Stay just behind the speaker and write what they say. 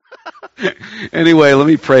Anyway, let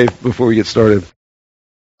me pray before we get started.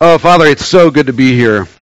 Oh, Father, it's so good to be here.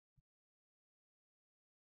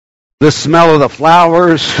 The smell of the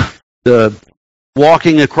flowers, the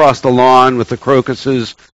walking across the lawn with the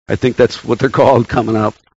crocuses, I think that's what they're called, coming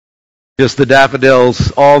up. Just the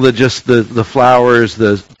daffodils, all the flowers,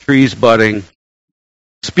 the trees budding,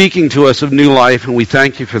 speaking to us of new life, and we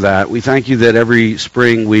thank you for that. We thank you that every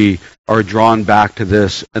spring we are drawn back to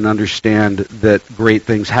this and understand that great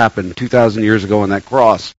things happened 2,000 years ago on that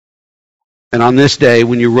cross. And on this day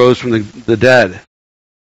when you rose from the dead.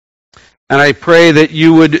 And I pray that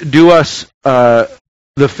you would do us the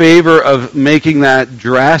favor of making that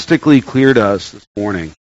drastically clear to us this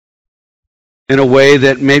morning in a way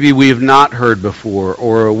that maybe we have not heard before,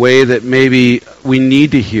 or a way that maybe we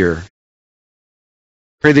need to hear.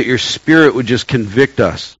 Pray that your Spirit would just convict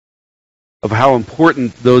us of how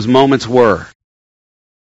important those moments were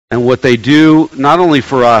and what they do not only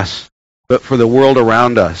for us, but for the world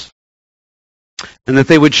around us. And that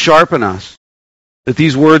they would sharpen us, that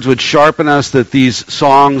these words would sharpen us, that these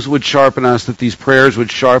songs would sharpen us, that these prayers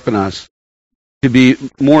would sharpen us to be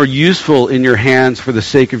more useful in your hands for the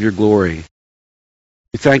sake of your glory.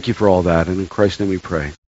 We thank you for all that, and in Christ's name we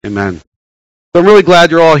pray. Amen. So I'm really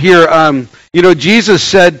glad you're all here. Jesus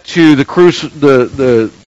said to the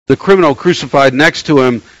criminal crucified next to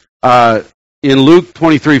him in Luke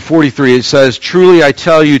 23:43, it says, "Truly I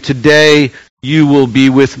tell you, today you will be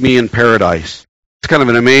with me in paradise." It's kind of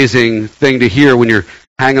an amazing thing to hear when you're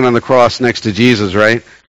hanging on the cross next to Jesus, right?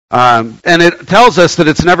 And it tells us that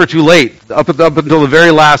it's never too late. Up until the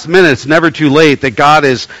very last minute, it's never too late, that God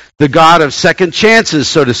is the God of second chances,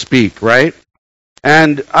 so to speak, right?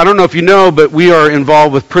 And I don't know if you know, but we are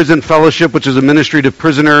involved with Prison Fellowship, which is a ministry to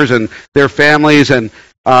prisoners and their families. And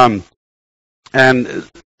in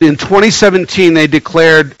 2017, they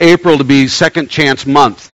declared April to be Second Chance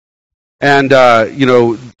Month. And,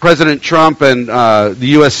 President Trump and the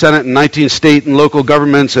U.S. Senate and 19 state and local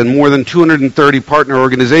governments and more than 230 partner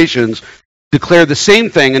organizations declared the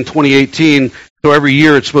same thing in 2018. So every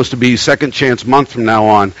year it's supposed to be Second Chance Month from now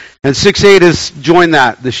on. And 6-8 has joined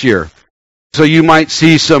that this year. So you might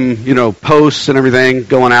see some, posts and everything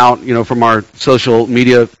going out, from our social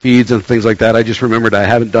media feeds and things like that. I just remembered I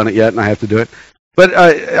haven't done it yet and I have to do it. But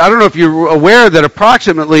I don't know if you're aware that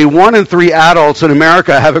approximately 1 in 3 adults in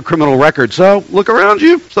America have a criminal record. So look around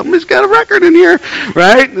you. Somebody's got a record in here,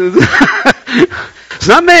 right? It's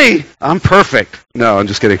not me. I'm perfect. No, I'm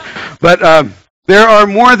just kidding. But there are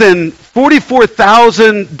more than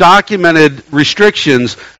 44,000 documented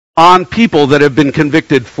restrictions on people that have been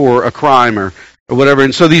convicted for a crime or whatever.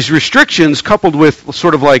 And so these restrictions, coupled with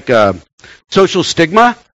sort of like social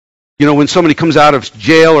stigma, when somebody comes out of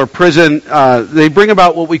jail or prison, they bring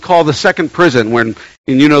about what we call the second prison, when,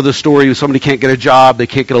 and you know the story, somebody can't get a job, they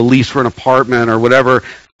can't get a lease for an apartment or whatever,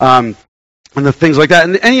 and the things like that.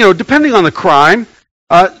 And depending on the crime,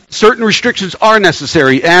 certain restrictions are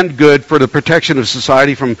necessary and good for the protection of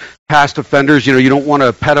society from past offenders. You don't want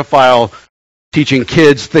a pedophile teaching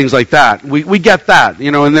kids, things like that. We get that,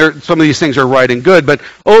 and some of these things are right and good. But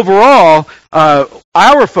overall,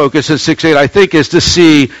 our focus at 6-8, I think, is to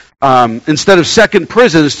see, instead of second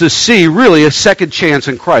prisons, to see really a second chance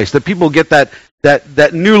in Christ. That people get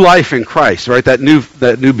that new life in Christ, right? That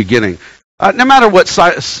new beginning. No matter what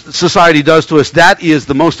society does to us, that is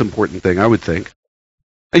the most important thing, I would think.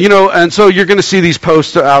 And so you're going to see these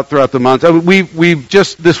posts out throughout the month. We've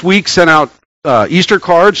just this week sent out Easter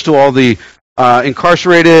cards to all the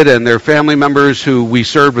incarcerated and their family members who we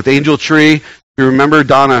served with Angel Tree. If you remember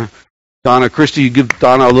Donna Christie, you give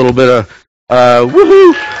Donna a little bit of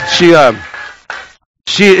woohoo.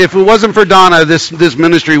 She if it wasn't for Donna, this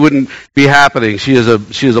ministry wouldn't be happening. She is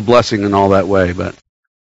a blessing in all that way. But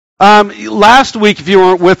last week, if you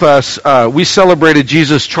weren't with us, we celebrated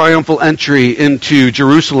Jesus' triumphal entry into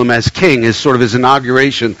Jerusalem as king, as sort of his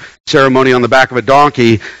inauguration ceremony on the back of a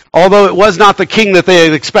donkey. Although it was not the king that they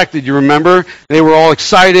had expected, you remember? They were all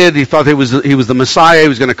excited. He thought he was the Messiah. He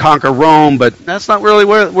was going to conquer Rome, but that's not really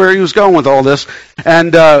where he was going with all this.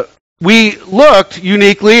 And we looked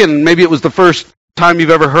uniquely, and maybe it was the first time you've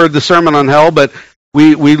ever heard the sermon on hell, but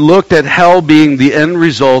we looked at hell being the end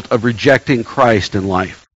result of rejecting Christ in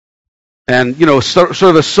life. And, sort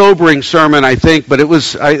of a sobering sermon, I think, but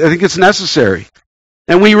I think it's necessary.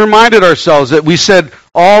 And we reminded ourselves that we said,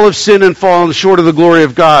 all have sinned and fallen short of the glory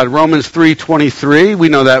of God. Romans 3:23, we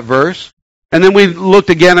know that verse. And then we looked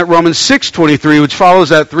again at Romans 6:23, which follows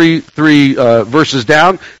that three verses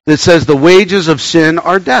down, that says the wages of sin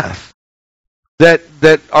are death. That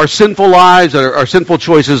our sinful lives, our sinful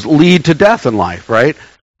choices lead to death in life, right?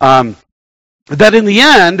 That in the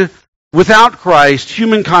end, without Christ,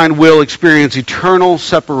 humankind will experience eternal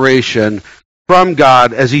separation from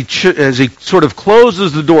God as he sort of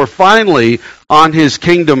closes the door finally on his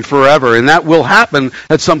kingdom forever. And that will happen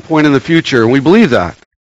at some point in the future, and we believe that.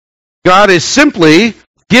 God is simply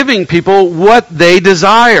giving people what they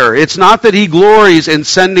desire. It's not that he glories in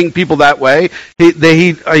sending people that way.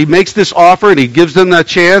 He makes this offer and he gives them that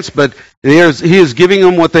chance, but he is giving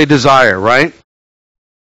them what they desire, right?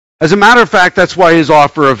 As a matter of fact, that's why his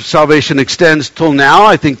offer of salvation extends till now.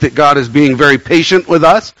 I think that God is being very patient with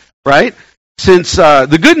us, right? Since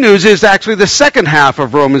the good news is actually the second half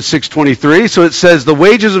of Romans 6:23. So it says, the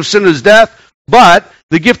wages of sin is death, but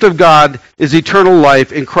the gift of God is eternal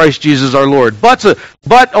life in Christ Jesus our Lord.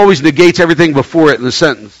 But always negates everything before it in the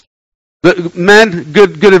sentence. Men,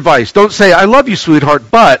 good advice. Don't say, I love you,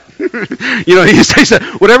 sweetheart, but. He says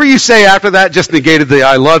that whatever you say after that just negated the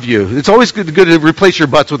I love you. It's always good to replace your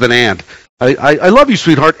buts with an and. I love you,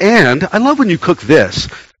 sweetheart, and I love when you cook this.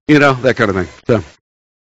 That kind of thing. So.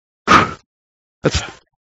 That's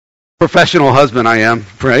professional husband I am,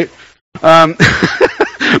 right?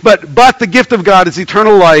 But the gift of God is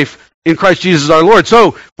eternal life in Christ Jesus our Lord.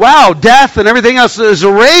 So, wow, death and everything else is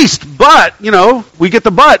erased, but, we get the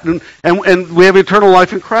but, and we have eternal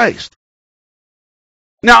life in Christ.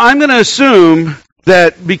 Now, I'm going to assume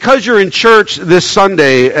that because you're in church this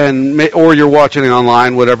Sunday, or you're watching it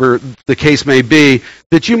online, whatever the case may be,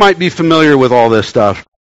 that you might be familiar with all this stuff.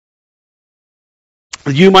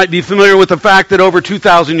 You might be familiar with the fact that over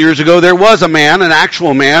 2,000 years ago, there was a man, an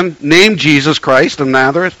actual man, named Jesus Christ of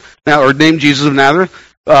Nazareth, or named Jesus of Nazareth,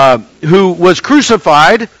 who was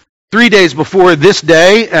crucified 3 days before this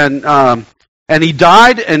day, and he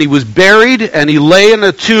died, and he was buried, and he lay in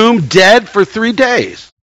a tomb dead for 3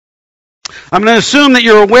 days. I'm going to assume that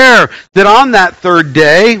you're aware that on that third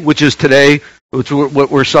day, which is today, which is what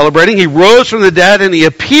we're celebrating, he rose from the dead, and he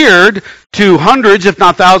appeared to hundreds, if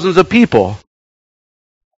not thousands of people.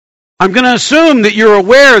 I'm going to assume that you're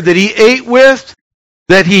aware that he ate with,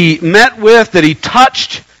 that he met with, that he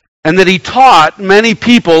touched, and that he taught many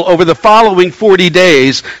people over the following 40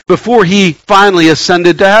 days before he finally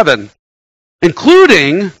ascended to heaven,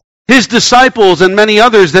 including his disciples and many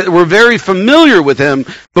others that were very familiar with him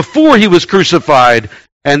before he was crucified,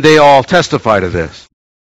 and they all testify to this.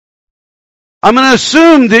 I'm going to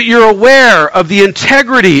assume that you're aware of the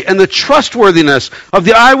integrity and the trustworthiness of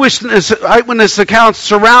the eyewitness accounts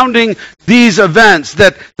surrounding these events,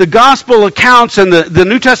 that the gospel accounts and the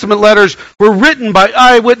New Testament letters were written by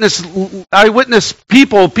eyewitness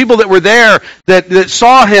people that were there, that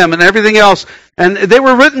saw him and everything else, and they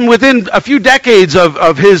were written within a few decades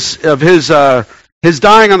of his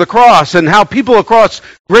dying on the cross, and how people across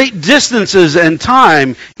great distances and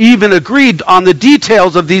time even agreed on the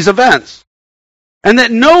details of these events. And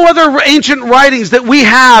that no other ancient writings that we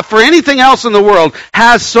have for anything else in the world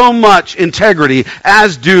has so much integrity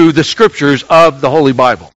as do the scriptures of the Holy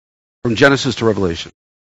Bible, from Genesis to Revelation.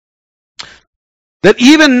 That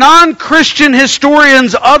even non-Christian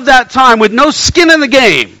historians of that time with no skin in the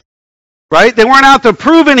game, right? They weren't out to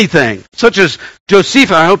prove anything, such as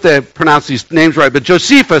Josephus, I hope they pronounce these names right, but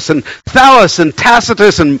Josephus and Thallus and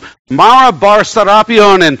Tacitus and Mara bar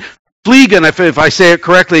Serapion and Phlegon, if I say it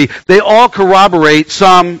correctly, they all corroborate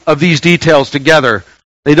some of these details together.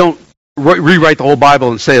 They don't rewrite the whole Bible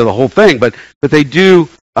and say the whole thing, but they do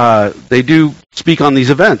speak on these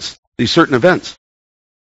events, these certain events.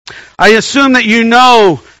 I assume that you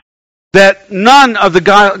know that none of the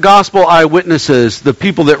gospel eyewitnesses, the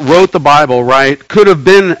people that wrote the Bible, right, could have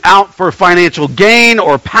been out for financial gain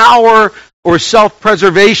or power or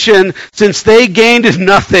self-preservation. Since they gained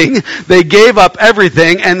nothing, they gave up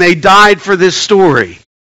everything, and they died for this story,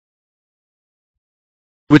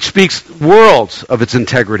 which speaks worlds of its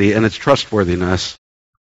integrity and its trustworthiness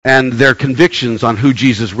and their convictions on who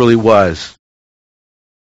Jesus really was.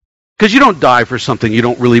 Because you don't die for something you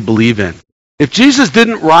don't really believe in. If Jesus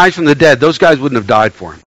didn't rise from the dead, those guys wouldn't have died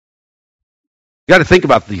for him. You got to think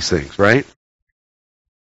about these things, right?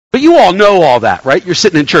 But you all know all that, right? You're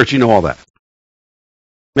sitting in church, you know all that.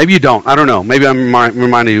 Maybe you don't. I don't know. Maybe I'm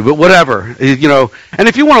reminding you, but whatever. And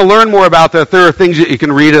if you want to learn more about that, there are things that you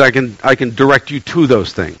can read it. I can direct you to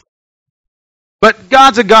those things. But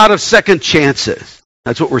God's a God of second chances.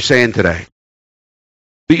 That's what we're saying today.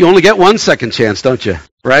 But you only get one second chance, don't you?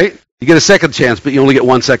 Right? You get a second chance, but you only get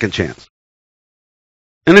one second chance.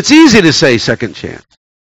 And it's easy to say second chance.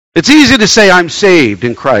 It's easy to say I'm saved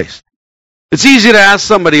in Christ. It's easy to ask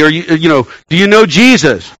somebody, do you know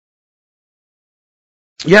Jesus?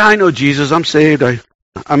 Yeah, I know Jesus. I'm saved.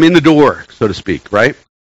 I'm in the door, so to speak, right?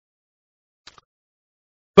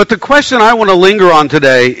 But the question I want to linger on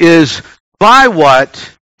today is, by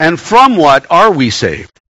what and from what are we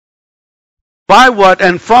saved? By what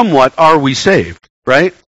and from what are we saved,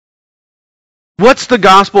 right? What's the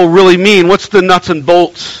gospel really mean? What's the nuts and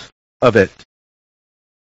bolts of it?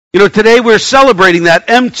 Today we're celebrating that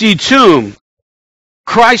empty tomb.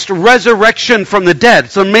 Christ's resurrection from the dead.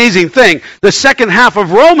 It's an amazing thing. The second half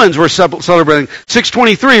of Romans we're celebrating.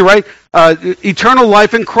 6:23, right? Eternal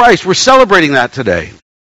life in Christ. We're celebrating that today.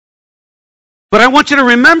 But I want you to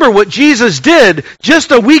remember what Jesus did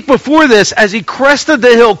just a week before this as he crested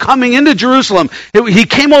the hill coming into Jerusalem. He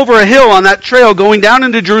came over a hill on that trail going down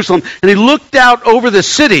into Jerusalem, and he looked out over the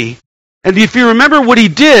city. And if you remember what he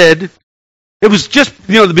did, it was just,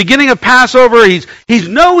 the beginning of Passover. He's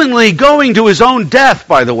knowingly going to his own death,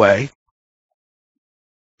 by the way.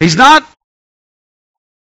 He's not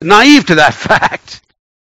naive to that fact.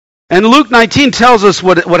 And Luke 19 tells us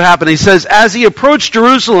what happened. He says, as he approached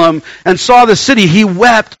Jerusalem and saw the city, he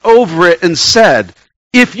wept over it and said,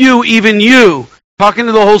 if you, even you, talking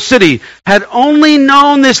to the whole city, had only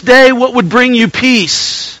known this day what would bring you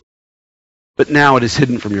peace, but now it is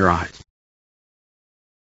hidden from your eyes.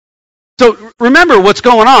 So remember what's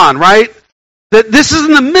going on, right? That this is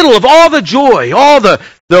in the middle of all the joy, all the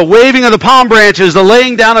waving of the palm branches, the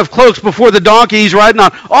laying down of cloaks before the donkey he's riding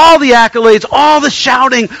on, all the accolades, all the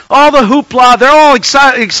shouting, all the hoopla. They're all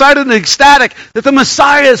excited and ecstatic that the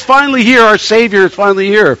Messiah is finally here, our Savior is finally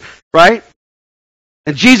here, right?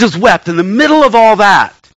 And Jesus wept in the middle of all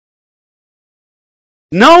that,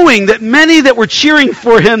 knowing that many that were cheering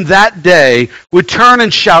for him that day would turn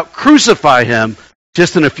and shout, crucify him,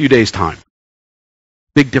 just in a few days' time.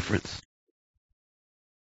 Big difference.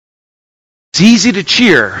 It's easy to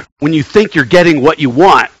cheer when you think you're getting what you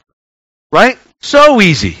want, right? So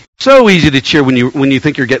easy. So easy to cheer when you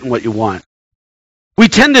think you're getting what you want. We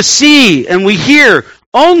tend to see and we hear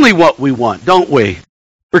only what we want, don't we?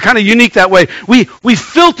 We're kind of unique that way. We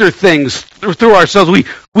filter things through ourselves.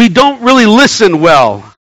 We don't really listen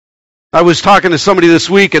well. I was talking to somebody this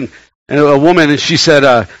week, and a woman, and she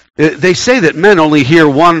said, they say that men only hear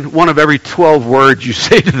one of every 12 words you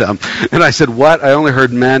say to them. And I said, what? I only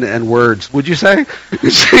heard men and words. Would you say?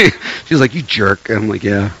 She's like, you jerk. And I'm like,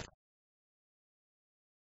 yeah.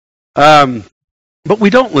 But we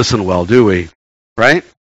don't listen well, do we? Right?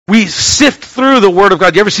 We sift through the Word of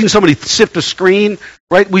God. You ever seen somebody sift a screen?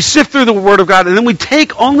 Right? We sift through the Word of God, and then we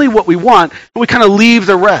take only what we want, and we kind of leave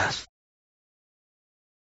the rest.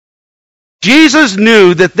 Jesus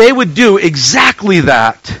knew that they would do exactly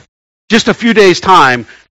that just a few days' time,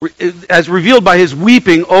 as revealed by his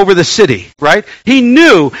weeping over the city, right? He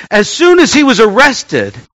knew as soon as he was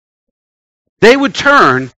arrested, they would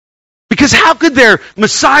turn, because how could their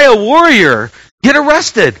Messiah warrior get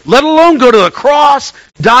arrested, let alone go to the cross,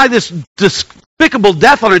 die this despicable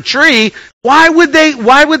death on a tree? Why would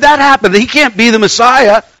that happen? He can't be the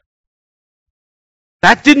Messiah.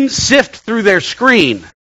 That didn't sift through their screen.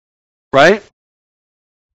 Right?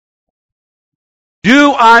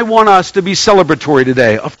 Do I want us to be celebratory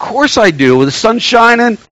today? Of course I do. With the sun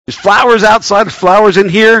shining, there's flowers outside, there's flowers in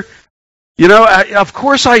here. Of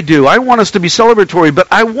course I do. I want us to be celebratory, but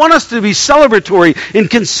I want us to be celebratory in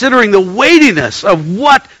considering the weightiness of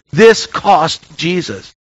what this cost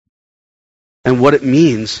Jesus and what it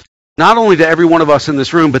means, not only to every one of us in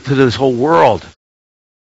this room, but to this whole world.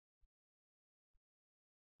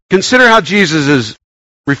 Consider how Jesus is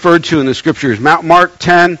referred to in the Scriptures. Mark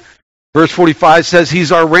 10, verse 45 says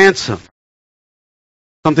he's our ransom.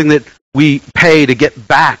 Something that we pay to get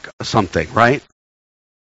back something, right?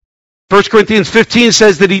 1 Corinthians 15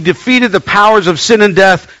 says that he defeated the powers of sin and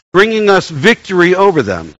death, bringing us victory over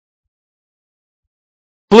them.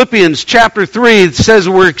 Philippians chapter 3 says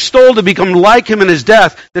we're extolled to become like him in his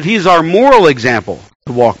death, that he's our moral example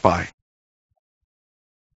to walk by.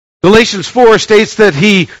 Galatians 4 states that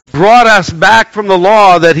he brought us back from the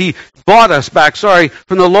law, that he bought us back,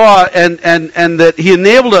 from the law, and that he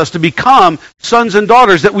enabled us to become sons and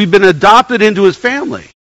daughters, that we've been adopted into his family.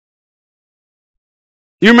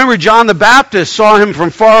 You remember John the Baptist saw him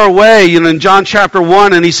from far away, in John chapter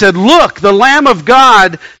 1, and he said, look, the Lamb of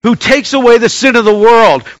God who takes away the sin of the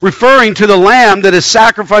world, referring to the lamb that is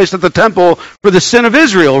sacrificed at the temple for the sin of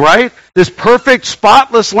Israel, right? This perfect,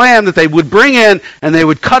 spotless lamb that they would bring in, and they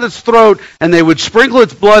would cut its throat, and they would sprinkle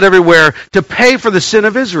its blood everywhere to pay for the sin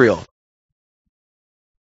of Israel.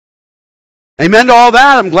 Amen to all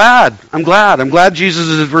that. I'm glad Jesus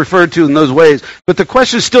is referred to in those ways. But the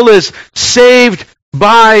question still is, saved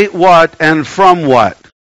by what and from what?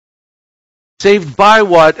 Saved by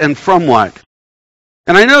what and from what?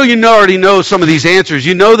 And I know you already know some of these answers.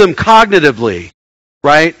 You know them cognitively,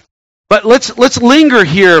 right? But let's linger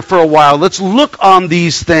here for a while. Let's look on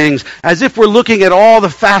these things as if we're looking at all the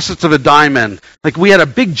facets of a diamond. Like we had a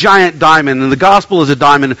big giant diamond, and the gospel is a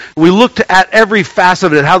diamond. We looked at every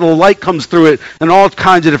facet of it, how the light comes through it in all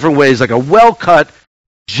kinds of different ways, like a well-cut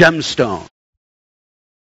gemstone.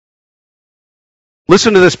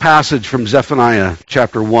 Listen to this passage from Zephaniah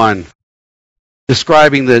chapter 1,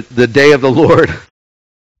 describing the day of the Lord,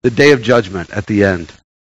 the day of judgment at the end.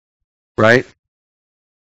 Right?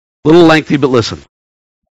 A little lengthy, but listen.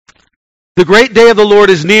 The great day of the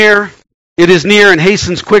Lord is near. It is near and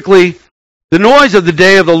hastens quickly. The noise of the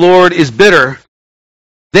day of the Lord is bitter.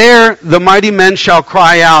 There the mighty men shall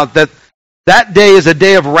cry out that day is a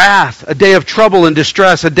day of wrath, a day of trouble and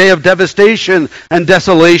distress, a day of devastation and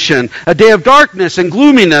desolation, a day of darkness and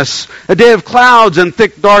gloominess, a day of clouds and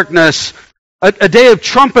thick darkness, a day of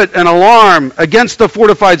trumpet and alarm against the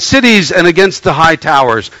fortified cities and against the high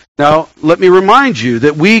towers. Now, let me remind you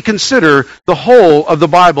that we consider the whole of the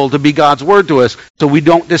Bible to be God's word to us, so we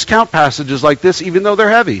don't discount passages like this, even though they're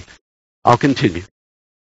heavy. I'll continue. It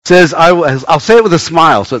says, I'll say it with a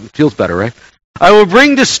smile, so it feels better, right? I will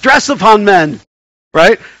bring distress upon men,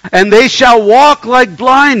 right? And they shall walk like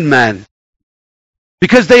blind men,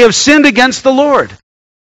 because they have sinned against the Lord.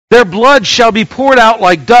 Their blood shall be poured out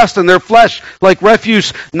like dust, and their flesh like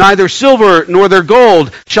refuse. Neither silver nor their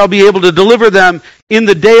gold shall be able to deliver them in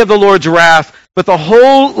the day of the Lord's wrath. But the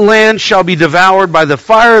whole land shall be devoured by the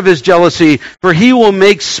fire of his jealousy, for he will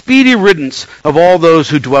make speedy riddance of all those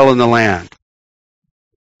who dwell in the land.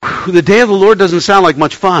 The day of the Lord doesn't sound like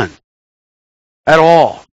much fun at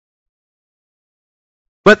all.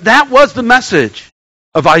 But that was the message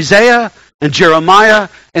of Isaiah and Jeremiah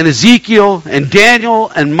and Ezekiel and Daniel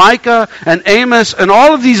and Micah and Amos and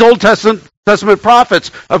all of these Old Testament prophets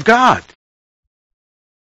of God.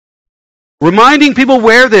 Reminding people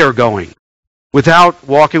where they are going without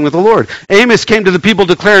walking with the Lord. Amos came to the people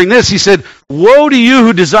declaring this. He said, "Woe to you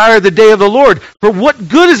who desire the day of the Lord, for what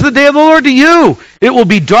good is the day of the Lord to you? It will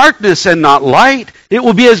be darkness and not light. It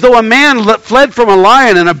will be as though a man fled from a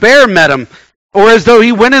lion and a bear met him, or as though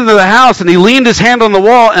he went into the house and he leaned his hand on the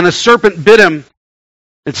wall and a serpent bit him.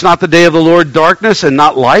 It's not the day of the Lord darkness and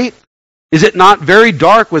not light? Is it not very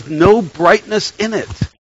dark with no brightness in it?"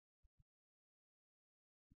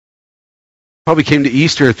 Probably came to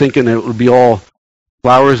Easter thinking it would be all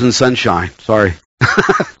flowers and sunshine. Sorry.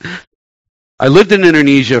 I lived in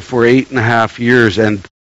Indonesia for 8.5 years, and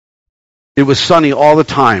it was sunny all the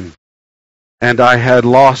time, and I had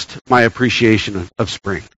lost my appreciation of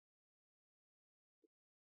spring.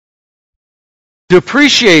 To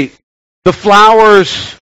appreciate the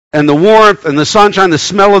flowers and the warmth and the sunshine, the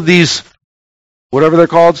smell of these, whatever they're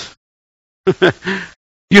called,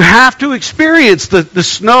 you have to experience the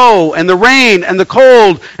snow and the rain and the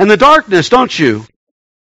cold and the darkness, don't you?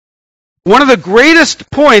 One of the greatest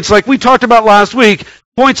points, like we talked about last week,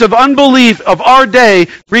 points of unbelief of our day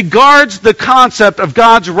regards the concept of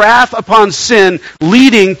God's wrath upon sin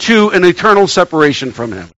leading to an eternal separation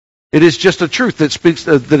from Him. It is just a truth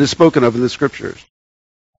that is spoken of in the Scriptures.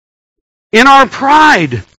 In our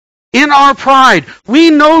pride, we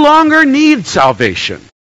no longer need salvation.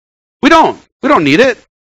 We don't need it.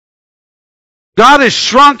 God has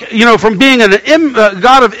shrunk, from being a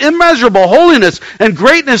God of immeasurable holiness and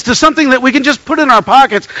greatness to something that we can just put in our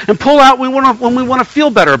pockets and pull out when we want to feel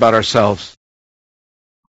better about ourselves.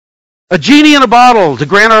 A genie in a bottle to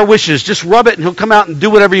grant our wishes. Just rub it and he'll come out and do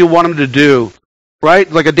whatever you want him to do. Right?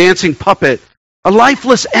 Like a dancing puppet. A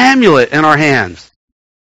lifeless amulet in our hands.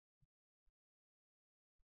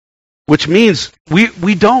 Which means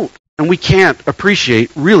we don't and we can't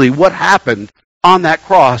appreciate really what happened on that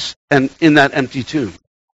cross and in that empty tomb.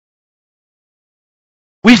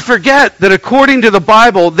 We forget that according to the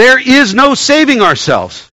Bible, there is no saving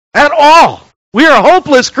ourselves at all. We are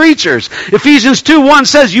hopeless creatures. Ephesians 2:1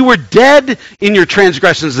 says you were dead in your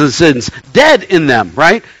transgressions and sins. Dead in them,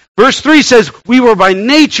 right? Verse 3 says we were by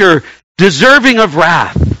nature deserving of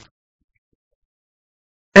wrath.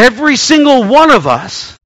 Every single one of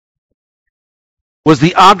us was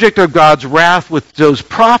the object of God's wrath which those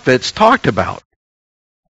prophets talked about.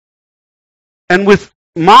 And with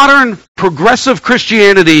modern progressive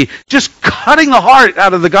Christianity just cutting the heart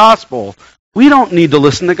out of the gospel, we don't need to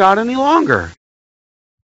listen to God any longer.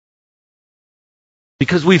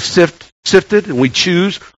 Because we've sifted and we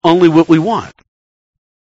choose only what we want.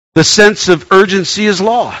 The sense of urgency is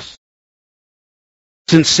lost,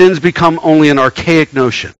 since sin's become only an archaic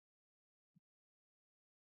notion.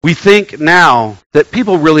 We think now that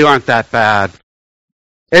people really aren't that bad.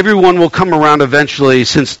 Everyone will come around eventually,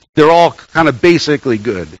 since they're all kind of basically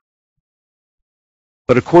good.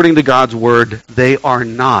 But according to God's word, they are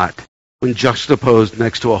not when juxtaposed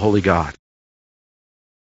next to a holy God.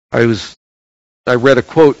 I read a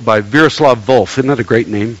quote by Miroslav Volf. Isn't that a great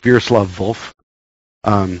name? Miroslav Volf.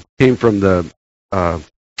 Came from the,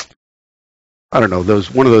 one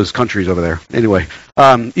of those countries over there. Anyway,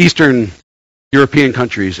 Eastern European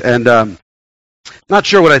countries. And not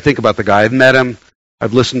sure what I think about the guy. I've met him.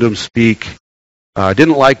 I've listened to him speak. I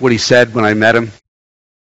didn't like what he said when I met him.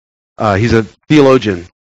 He's a theologian.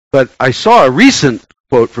 But I saw a recent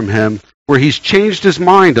quote from him where he's changed his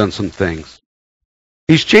mind on some things.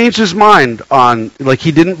 He's changed his mind on, like,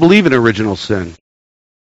 he didn't believe in original sin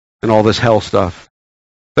and all this hell stuff.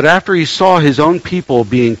 But after he saw his own people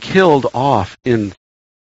being killed off in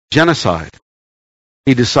genocide,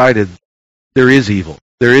 he decided there is evil,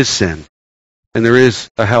 there is sin, and there is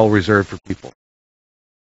a hell reserved for people.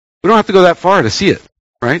 We don't have to go that far to see it,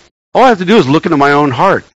 right? All I have to do is look into my own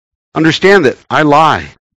heart, understand that I lie,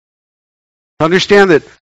 understand that,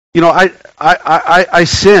 I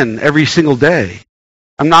sin every single day.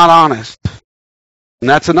 I'm not honest. And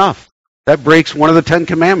that's enough. That breaks one of the 10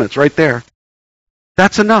 commandments right there.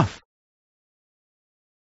 That's enough.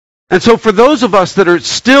 And so for those of us that are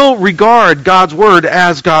still regard God's Word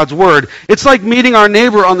as God's Word, it's like meeting our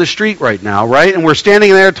neighbor on the street right now, right? And we're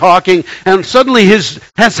standing there talking, and suddenly his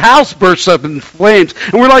house bursts up in flames.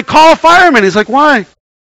 And we're like, call a fireman. He's like, why? What's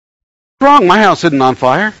wrong? My house isn't on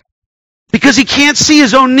fire. Because he can't see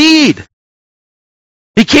his own need.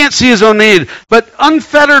 He can't see his own need. But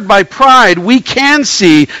unfettered by pride, we can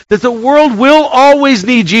see that the world will always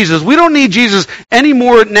need Jesus. We don't need Jesus any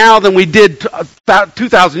more now than we did about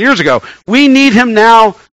 2,000 years ago. We need him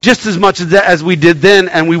now just as much as we did then,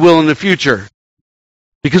 and we will in the future.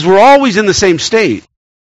 Because we're always in the same state.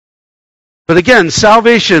 But again,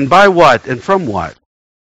 salvation by what and from what?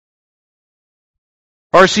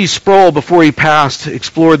 R.C. Sproul, before he passed,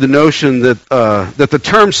 explored the notion that the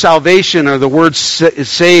term salvation or the word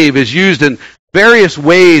save is used in various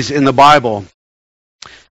ways in the Bible.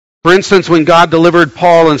 For instance, when God delivered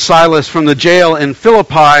Paul and Silas from the jail in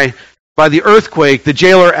Philippi by the earthquake, the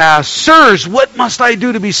jailer asked, "Sirs, what must I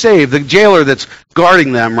do to be saved?" The jailer that's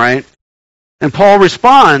guarding them, right? And Paul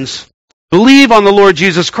responds, "Believe on the Lord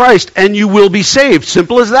Jesus Christ and you will be saved."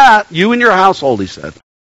 Simple as that. You and your household, he said.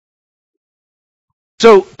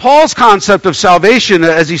 So Paul's concept of salvation,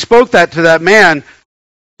 as he spoke that to that man,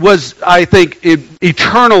 was, I think,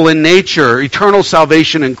 eternal in nature, eternal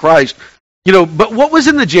salvation in Christ. But what was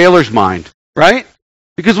in the jailer's mind, right?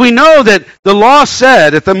 Because we know that the law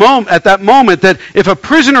said at that moment that if a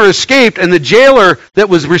prisoner escaped and the jailer that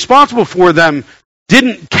was responsible for them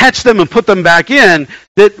didn't catch them and put them back in,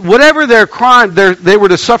 that whatever their crime they were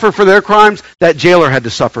to suffer for their crimes, that jailer had to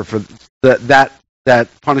suffer for that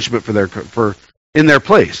punishment for in their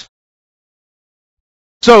place.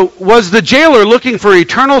 So was the jailer looking for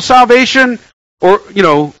eternal salvation, or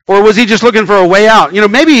was he just looking for a way out?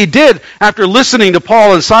 Maybe he did after listening to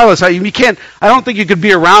Paul and Silas. I don't think you could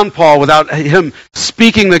be around Paul without him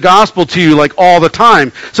speaking the gospel to you like all the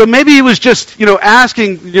time. So maybe he was just,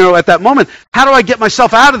 asking, at that moment, how do I get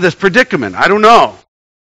myself out of this predicament? I don't know.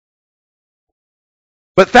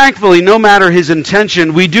 But thankfully, no matter his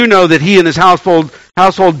intention, we do know that he and his household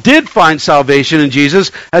did find salvation in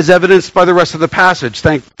Jesus, as evidenced by the rest of the passage.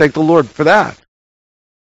 Thank the Lord for that.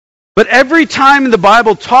 But every time the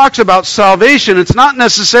Bible talks about salvation, it's not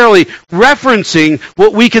necessarily referencing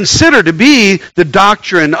what we consider to be the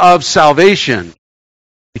doctrine of salvation.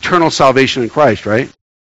 Eternal salvation in Christ, right?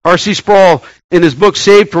 R.C. Sproul, in his book,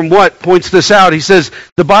 Saved from What?, points this out. He says,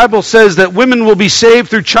 the Bible says that women will be saved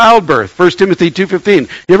through childbirth. 1 Timothy 2:15.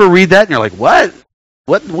 You ever read that and you're like, what?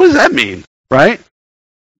 What does that mean? Right?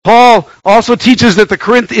 Paul also teaches that to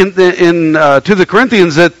the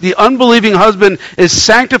Corinthians that the unbelieving husband is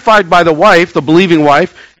sanctified by the wife, the believing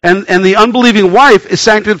wife, and the unbelieving wife is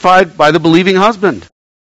sanctified by the believing husband.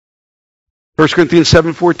 1 Corinthians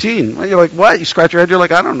 7:14. Well, you're like, what? You scratch your head, you're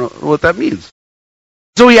like, I don't know what that means.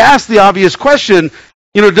 So he asked the obvious question,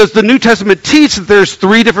 does the New Testament teach that there's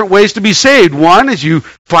 3 different ways to be saved? One is you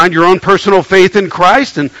find your own personal faith in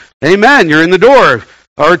Christ, and amen, you're in the door.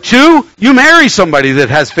 Or 2, you marry somebody that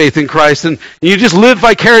has faith in Christ, and you just live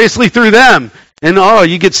vicariously through them, and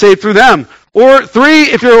you get saved through them. Or 3,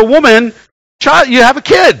 if you're a woman, you have a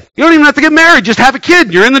kid. You don't even have to get married, just have a kid,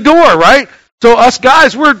 and you're in the door, right? So us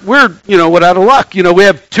guys, we're out of luck. We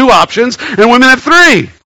have 2 options, and women have 3.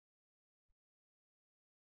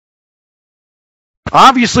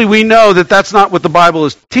 Obviously, we know that that's not what the Bible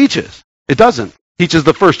teaches. It doesn't. It teaches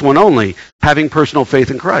the first one only, having personal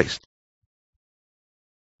faith in Christ.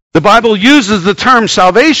 The Bible uses the term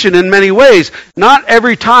salvation in many ways. Not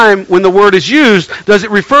every time when the word is used does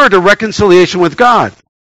it refer to reconciliation with God.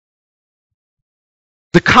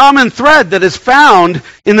 The common thread that is found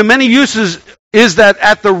in the many uses is that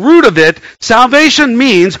at the root of it, salvation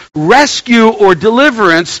means rescue or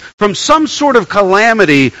deliverance from some sort of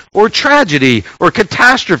calamity or tragedy or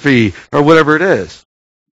catastrophe or whatever it is.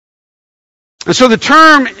 And so the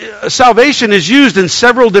term salvation is used in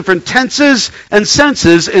several different tenses and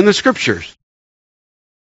senses in the Scriptures.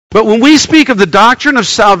 But when we speak of the doctrine of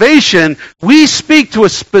salvation, we speak to a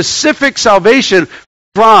specific salvation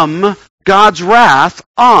from God's wrath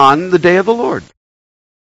on the day of the Lord.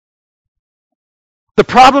 The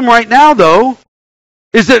problem right now, though,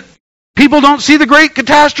 is that people don't see the great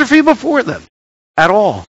catastrophe before them at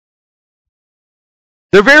all.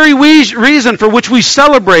 The very reason for which we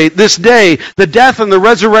celebrate this day, the death and the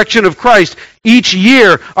resurrection of Christ, each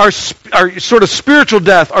year, our sort of spiritual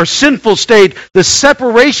death, our sinful state, the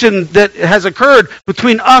separation that has occurred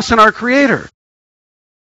between us and our Creator.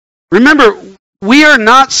 Remember, we are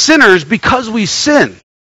not sinners because we sin.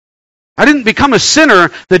 I didn't become a sinner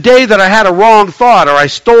the day that I had a wrong thought or I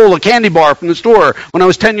stole a candy bar from the store when I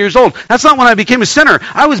was 10 years old. That's not when I became a sinner.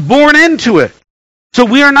 I was born into it. So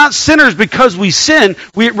we are not sinners because we sin.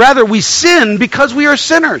 Rather, we sin because we are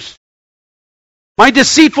sinners. My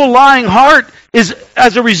deceitful, lying heart is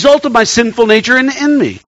as a result of my sinful nature in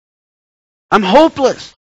me. I'm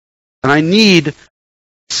hopeless. And I need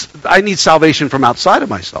salvation from outside of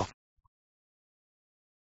myself.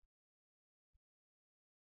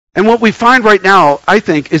 And what we find right now, I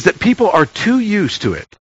think, is that people are too used to it.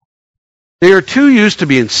 They are too used to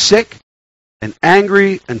being sick and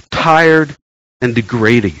angry and tired and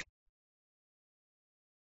degrading.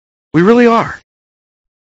 We really are.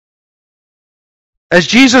 As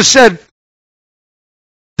Jesus said,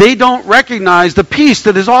 they don't recognize the peace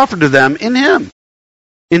that is offered to them in Him,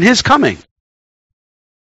 in His coming.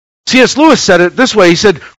 C.S. Lewis said it this way. He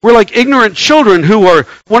said, we're like ignorant children who want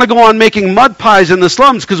to go on making mud pies in the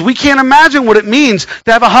slums because we can't imagine what it means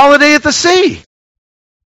to have a holiday at the sea.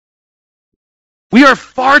 We are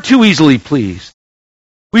far too easily pleased.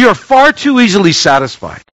 We are far too easily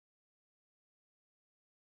satisfied.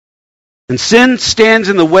 And sin stands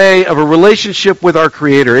in the way of a relationship with our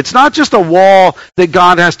Creator. It's not just a wall that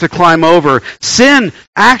God has to climb over. Sin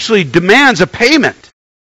actually demands a payment.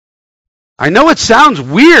 I know it sounds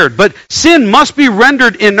weird, but sin must be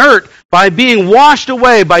rendered inert by being washed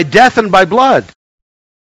away by death and by blood.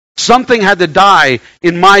 Something had to die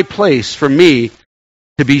in my place for me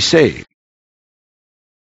to be saved.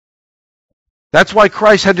 That's why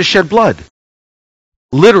Christ had to shed blood.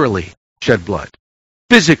 Literally shed blood.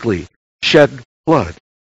 Physically shed blood.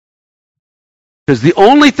 Because the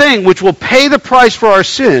only thing which will pay the price for our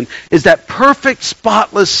sin is that perfect,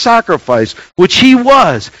 spotless sacrifice, which He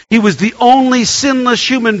was. He was the only sinless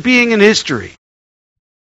human being in history.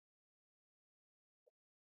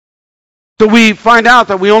 So we find out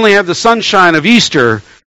that we only have the sunshine of Easter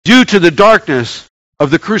due to the darkness of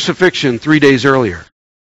the crucifixion 3 days earlier.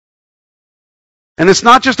 And it's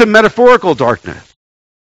not just a metaphorical darkness.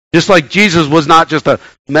 Just like Jesus was not just a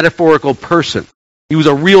metaphorical person. He was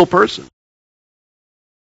a real person.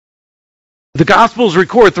 The Gospels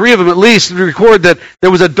record, 3 of them at least, record that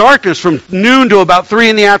there was a darkness from noon to about 3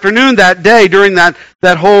 in the afternoon that day during that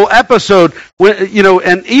whole episode.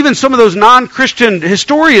 And even some of those non-Christian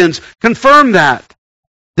historians confirm that.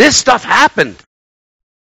 This stuff happened.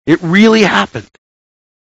 It really happened.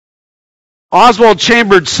 Oswald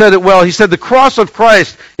Chambers said it well. He said, the cross of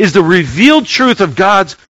Christ is the revealed truth of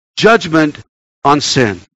God's judgment on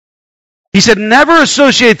sin. He said, never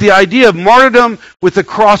associate the idea of martyrdom with the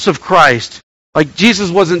cross of Christ. Like Jesus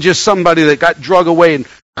wasn't just somebody that got drug away and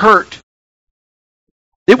hurt.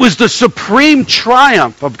 It was the supreme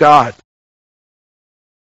triumph of God.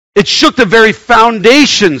 It shook the very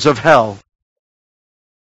foundations of hell.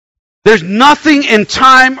 There's nothing in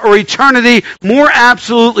time or eternity more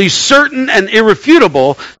absolutely certain and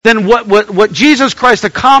irrefutable than what Jesus Christ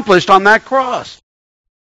accomplished on that cross.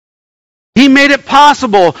 He made it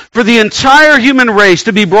possible for the entire human race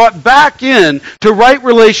to be brought back in to right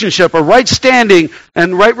relationship, or right standing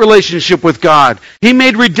and right relationship with God. He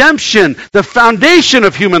made redemption the foundation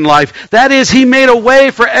of human life. That is, He made a way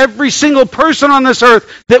for every single person on this earth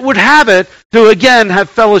that would have it to again have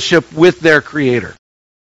fellowship with their Creator.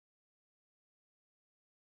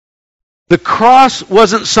 The cross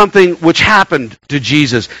wasn't something which happened to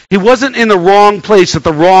Jesus. He wasn't in the wrong place at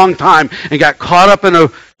the wrong time and got caught up in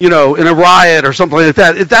a riot or something like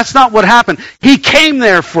that. That's not what happened. He came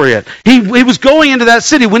there for it. He was going into that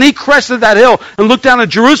city. When He crested that hill and looked down at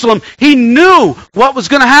Jerusalem, He knew what was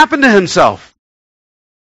going to happen to Himself.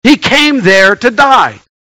 He came there to die.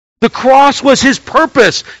 The cross was his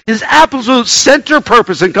purpose, his absolute center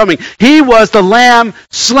purpose in coming. He was the lamb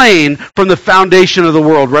slain from the foundation of the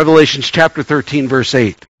world. Revelation chapter 13, verse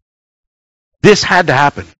 8. This had to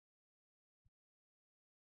happen.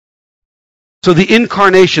 So the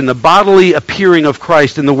incarnation, the bodily appearing of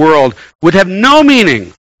Christ in the world, would have no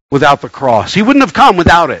meaning without the cross. He wouldn't have come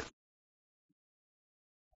without it.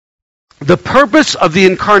 The purpose of the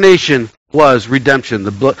incarnation was redemption.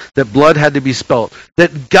 That blood had to be spilt.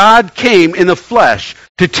 That God came in the flesh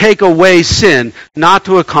to take away sin, not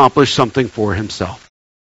to accomplish something for himself.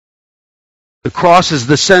 The cross is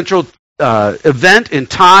the central event in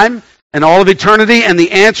time and all of eternity, and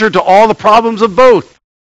the answer to all the problems of both.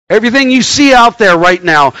 Everything you see out there right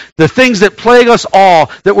now, the things that plague us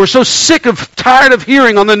all, that we're so tired of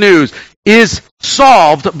hearing on the news, is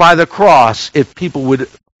solved by the cross if people would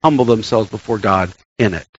humble themselves before God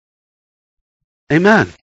in it.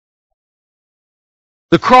 Amen.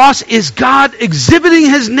 The cross is God exhibiting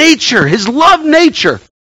his nature, his love nature.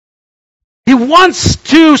 He wants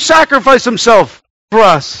to sacrifice himself for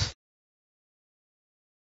us.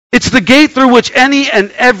 It's the gate through which any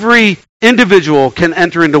and every individual can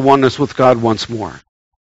enter into oneness with God once more.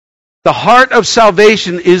 The heart of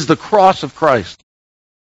salvation is the cross of Christ.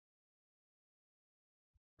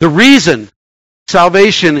 The reason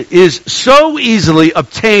salvation is so easily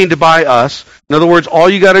obtained by us, in other words, all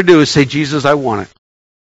you got to do is say, Jesus, I want it,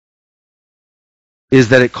 is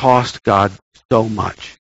that it cost God so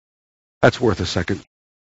much. That's worth a second,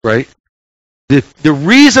 right? The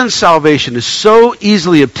reason salvation is so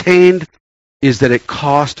easily obtained is that it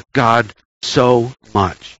cost God so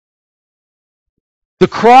much. The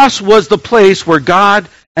cross was the place where God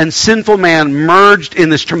and sinful man merged in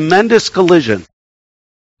this tremendous collision,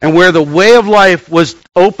 and where the way of life was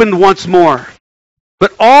opened once more.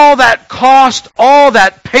 But all that cost, all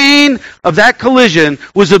that pain of that collision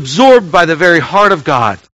was absorbed by the very heart of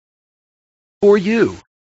God for you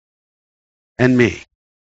and me.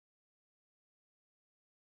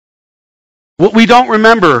 What we don't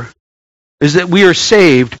remember is that we are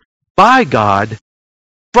saved by God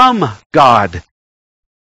from God.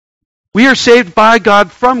 We are saved by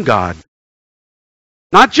God from God.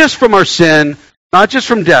 Not just from our sin, not just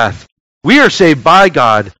from death. We are saved by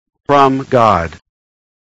God from God.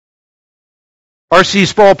 R.C.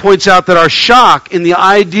 Sproul points out that our shock in the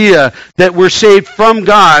idea that we're saved from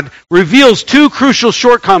God reveals two crucial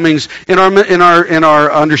shortcomings in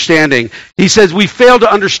our understanding. He says we fail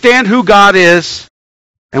to understand who God is,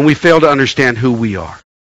 and we fail to understand who we are.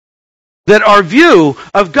 That our view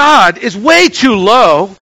of God is way too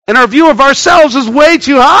low, and our view of ourselves is way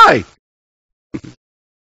too high.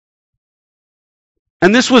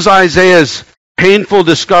 And this was Isaiah's painful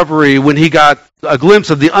discovery when he got a glimpse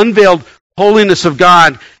of the unveiled holiness of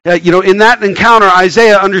God. In that encounter,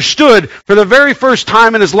 Isaiah understood for the very first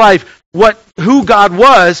time in his life who God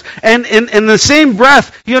was, and in the same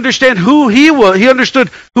breath, he understood who he was. He understood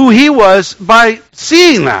who he was by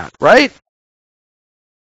seeing that, right?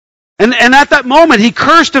 And at that moment, he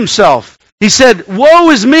cursed himself. He said, "Woe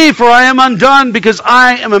is me, for I am undone, because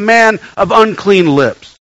I am a man of unclean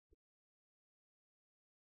lips."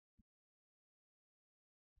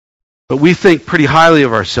 But we think pretty highly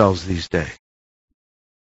of ourselves these days.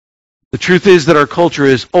 The truth is that our culture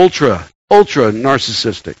is ultra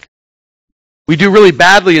narcissistic. We do really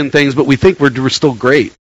badly in things, but we think we're still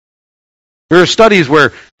great. There are studies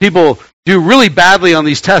where people do really badly on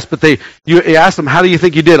these tests, but you ask them, how do you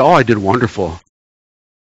think you did? Oh, I did wonderful.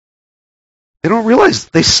 They don't realize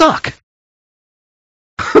they suck.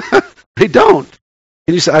 They don't.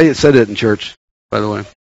 Can you say, I said it in church, by the way.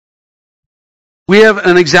 We have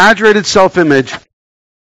an exaggerated self-image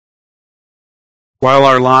while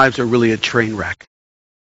our lives are really a train wreck.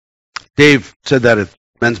 Dave said that at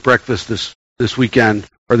men's breakfast this weekend,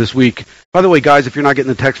 or this week. By the way, guys, if you're not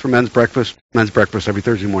getting the text for men's breakfast every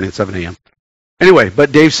Thursday morning at 7 a.m. Anyway,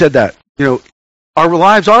 but Dave said that, our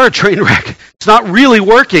lives are a train wreck. It's not really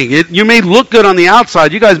working. You may look good on the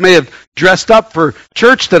outside. You guys may have dressed up for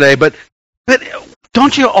church today, but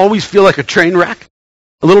don't you always feel like a train wreck?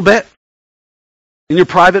 A little bit? In your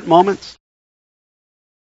private moments?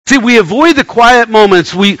 See, we avoid the quiet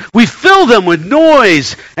moments. We fill them with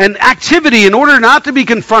noise and activity in order not to be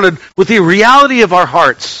confronted with the reality of our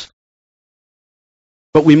hearts.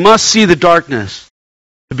 But we must see the darkness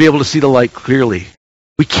to be able to see the light clearly.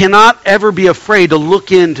 We cannot ever be afraid to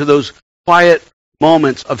look into those quiet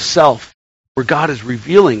moments of self where God is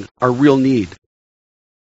revealing our real need.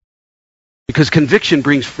 Because conviction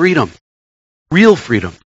brings freedom, real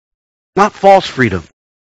freedom. Not false freedom.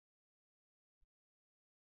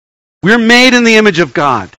 We're made in the image of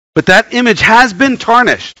God, but that image has been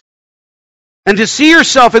tarnished. and to see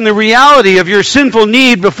yourself in the reality of your sinful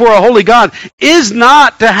need before a holy God is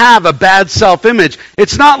not to have a bad self-image.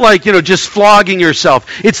 It's not like, just flogging yourself.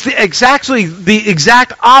 It's exactly the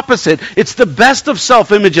exact opposite. It's the best of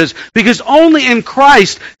self-images, because only in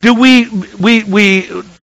Christ does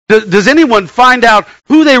anyone find out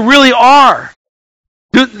who they really are.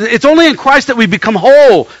 It's only in Christ that we become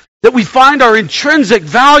whole, that we find our intrinsic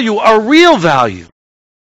value, our real value.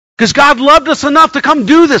 Because God loved us enough to come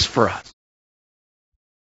do this for us.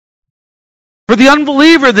 For the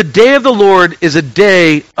unbeliever, the day of the Lord is a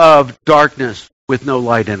day of darkness with no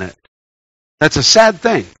light in it. That's a sad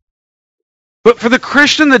thing. But for the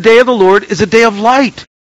Christian, the day of the Lord is a day of light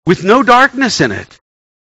with no darkness in it.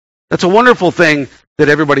 That's a wonderful thing that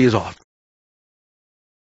everybody is off.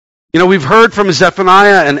 We've heard from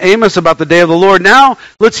Zephaniah and Amos about the day of the Lord. Now,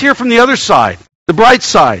 let's hear from the other side, the bright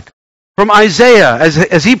side, from Isaiah,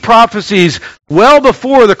 as he prophesies well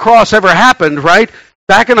before the cross ever happened, right?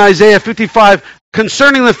 Back in Isaiah 55,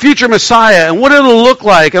 concerning the future Messiah and what it'll look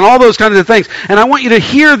like and all those kinds of things. And I want you to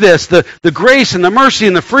hear this, the grace and the mercy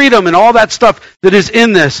and the freedom and all that stuff that is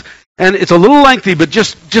in this. And it's a little lengthy, but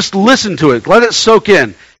just listen to it. Let it soak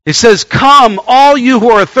in. It says, "Come, all you who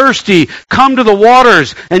are thirsty, come to the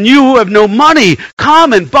waters, and you who have no money,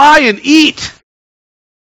 come and buy and eat.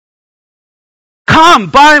 Come,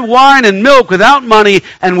 buy wine and milk without money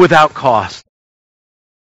and without cost."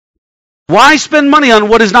 Why spend money on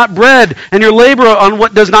what is not bread, and your labor on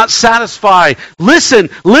what does not satisfy? Listen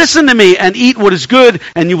to me, and eat what is good,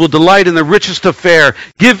 and you will delight in the richest of fare.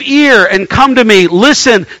 Give ear and come to me.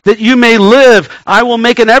 Listen, that you may live. I will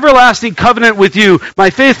make an everlasting covenant with you,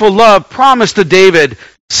 my faithful love promised to David.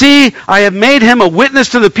 See, I have made him a witness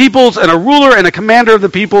to the peoples, and a ruler and a commander of the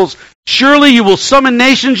peoples. Surely you will summon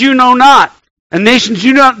nations you know not, and nations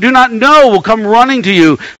you do not know will come running to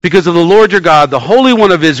you because of the Lord your God, the Holy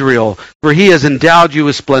One of Israel, for he has endowed you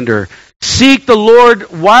with splendor. Seek the Lord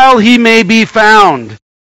while he may be found.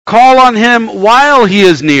 Call on him while he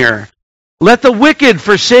is near. Let the wicked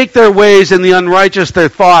forsake their ways and the unrighteous their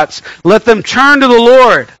thoughts. Let them turn to the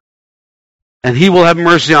Lord, and he will have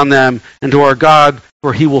mercy on them, and to our God,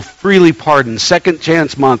 for he will freely pardon. Second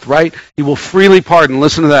chance month, right? He will freely pardon.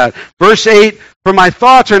 Listen to that. Verse 8, "For my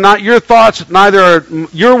thoughts are not your thoughts, neither are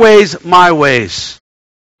your ways my ways."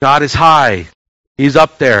 God is high. He's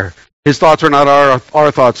up there. His thoughts are not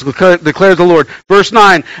our thoughts, declares the Lord. Verse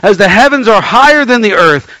 9, "As the heavens are higher than the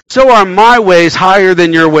earth, so are my ways higher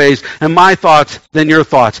than your ways, and my thoughts than your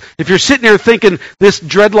thoughts." If you're sitting here thinking this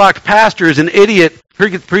dreadlocked pastor is an idiot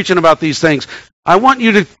preaching about these things, I want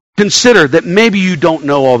you to consider that maybe you don't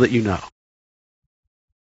know all that you know.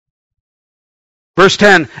 Verse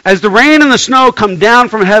 10, "As the rain and the snow come down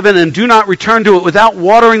from heaven and do not return to it without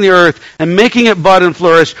watering the earth and making it bud and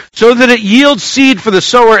flourish, so that it yields seed for the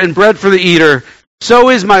sower and bread for the eater, so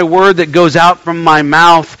is my word that goes out from my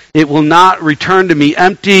mouth. It will not return to me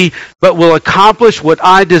empty, but will accomplish what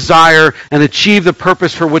I desire and achieve the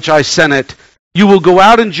purpose for which I sent it. You will go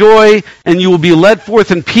out in joy, and you will be led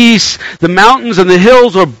forth in peace. The mountains and the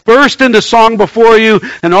hills will burst into song before you,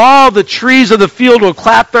 and all the trees of the field will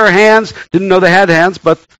clap their hands." Didn't know they had hands,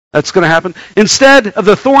 but that's going to happen. "Instead of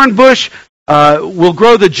the thorn bush will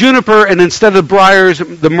grow the juniper, and instead of the briars,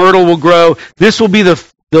 the myrtle will grow. This will be the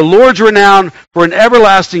Lord's renown for an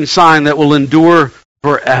everlasting sign that will endure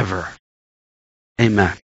forever."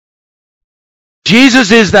 Amen.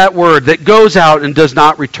 Jesus is that word that goes out and does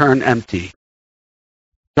not return empty.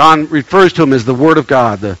 John refers to him as the Word of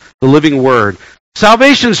God, the living Word.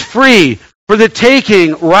 Salvation's free for the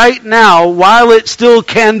taking right now while it still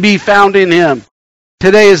can be found in him.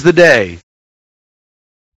 Today is the day.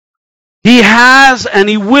 He has and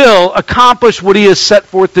he will accomplish what he has set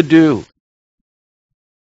forth to do.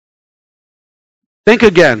 Think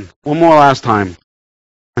again, one more last time,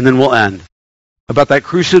 and then we'll end, about that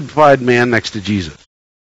crucified man next to Jesus.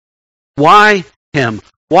 Why him?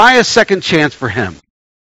 Why a second chance for him?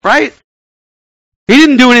 Right? He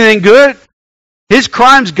didn't do anything good. His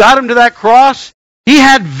crimes got him to that cross. He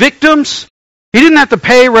had victims. He didn't have to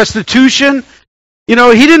pay restitution. He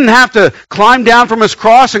didn't have to climb down from his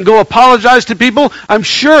cross and go apologize to people. I'm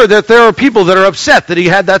sure that there are people that are upset that he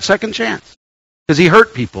had that second chance because he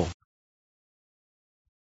hurt people.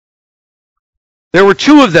 There were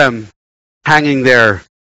two of them hanging there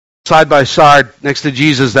side by side next to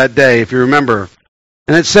Jesus that day, if you remember.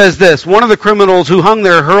 And it says this, one of the criminals who hung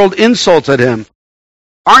there hurled insults at him.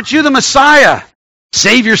 "Aren't you the Messiah?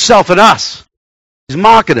 Save yourself and us." He's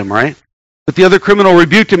mocking him, right? But the other criminal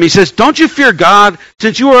rebuked him. He says, "Don't you fear God,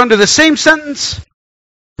 since you are under the same sentence?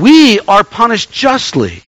 We are punished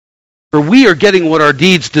justly, for we are getting what our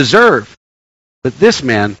deeds deserve. But this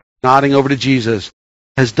man nodding over to Jesus,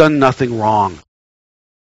 has done nothing wrong.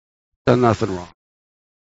 Done nothing wrong.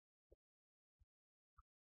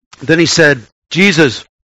 Then he said, Jesus,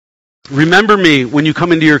 remember me when you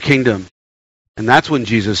come into your kingdom. And that's when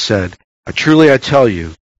Jesus said, truly I tell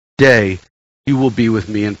you, today you will be with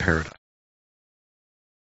me in paradise.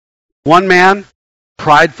 One man,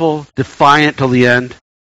 prideful, defiant till the end.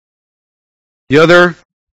 The other,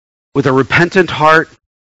 with a repentant heart,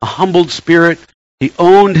 a humbled spirit. He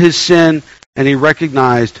owned his sin and he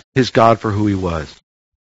recognized his God for who he was.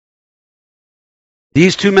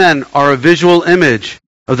 These two men are a visual image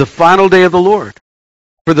of the final day of the Lord.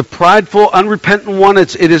 For the prideful, unrepentant one,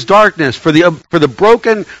 it is darkness. For the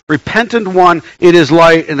broken, repentant one, it is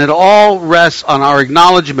light. And it all rests on our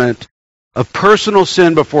acknowledgement of personal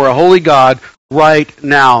sin before a holy God right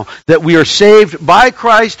now. That we are saved by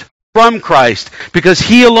Christ, from Christ, because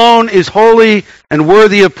He alone is holy and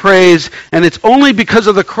worthy of praise. And it's only because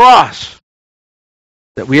of the cross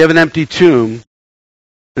that we have an empty tomb.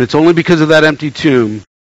 And it's only because of that empty tomb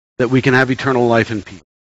that we can have eternal life and peace.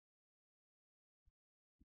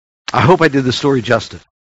 I hope I did the story justice.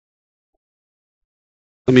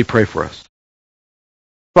 Let me pray for us.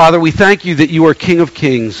 Father, we thank you that you are King of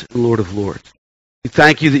kings and Lord of lords. We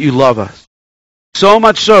thank you that you love us. So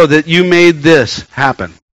much so that you made this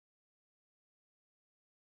happen.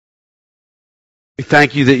 We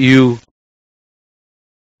thank you that you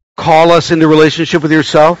call us into relationship with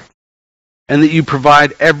yourself and that you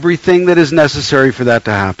provide everything that is necessary for that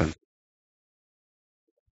to happen.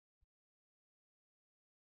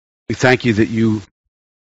 We thank you that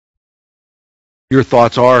your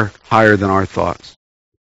thoughts are higher than our thoughts.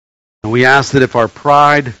 And we ask that if our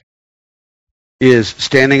pride is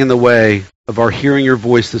standing in the way of our hearing your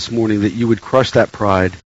voice this morning, that you would crush that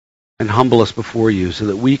pride and humble us before you so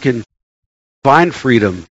that we can find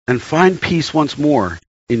freedom and find peace once more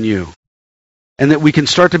in you. And that we can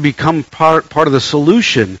start to become part of the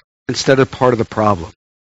solution instead of part of the problem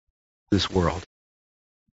in this world. In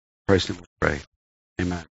Christ's name we pray.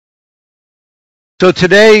 Amen. So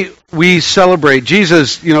today we celebrate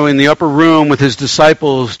Jesus, in the upper room with his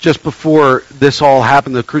disciples just before this all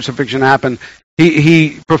happened, the crucifixion happened.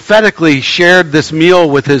 He prophetically shared this meal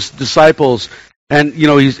with his disciples, and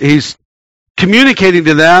he's communicating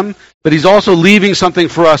to them, but he's also leaving something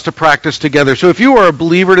for us to practice together. So if you are a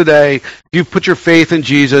believer today, if you've put your faith in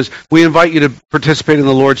Jesus, we invite you to participate in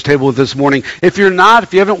the Lord's table with this morning. If you're not,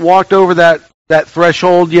 if you haven't walked over that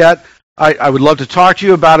threshold yet, I would love to talk to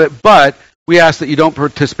you about it, but we ask that you don't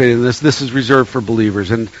participate in this. This is reserved for believers,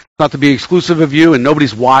 and it's not to be exclusive of you, and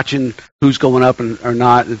nobody's watching who's going up or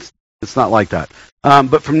not. It's not like that.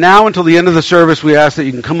 But from now until the end of the service, we ask that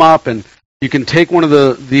you can come up and you can take one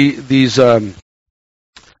of these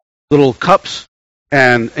little cups,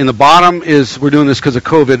 and in the bottom we're doing this because of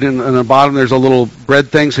COVID, and in the bottom there's a little bread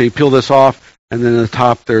thing, so you peel this off, and then at the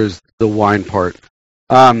top there's the wine part.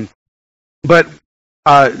 But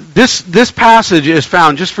this passage is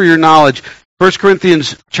found, just for your knowledge, 1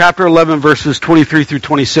 Corinthians chapter 11, verses 23 through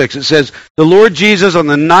 26. It says, the Lord Jesus, on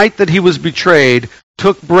the night that he was betrayed,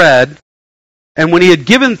 took bread, and when he had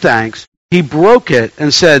given thanks, he broke it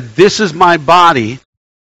and said, this is my body,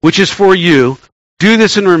 which is for you. Do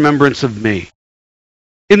this in remembrance of me.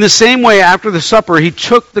 In the same way, after the supper, he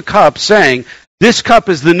took the cup, saying, this cup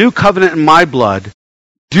is the new covenant in my blood.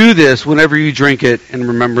 Do this whenever you drink it in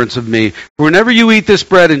remembrance of me. For whenever you eat this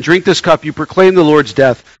bread and drink this cup, you proclaim the Lord's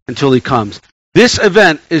death until he comes. This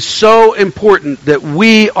event is so important that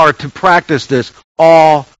we are to practice this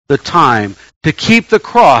all the time, to keep the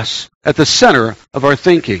cross at the center of our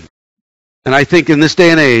thinking. And I think in this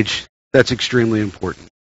day and age, that's extremely important.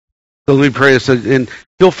 So let me pray. And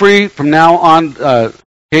feel free from now on,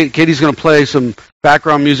 Katie's going to play some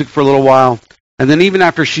background music for a little while. And then even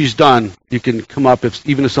after she's done, you can come up,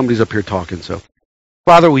 even if somebody's up here talking. So,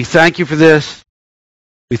 Father, we thank you for this.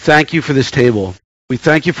 We thank you for this table. We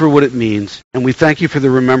thank you for what it means. And we thank you for the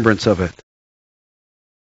remembrance of it.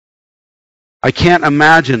 I can't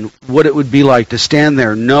imagine what it would be like to stand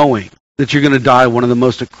there knowing that you're going to die one of the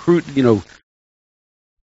most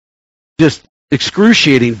just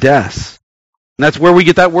excruciating deaths. And that's where we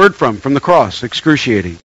get that word from the cross,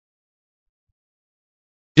 excruciating.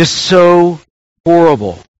 Just so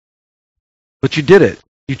horrible. But you did it.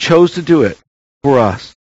 You chose to do it for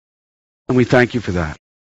us. And we thank you for that.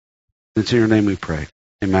 It's in your name we pray.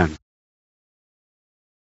 Amen.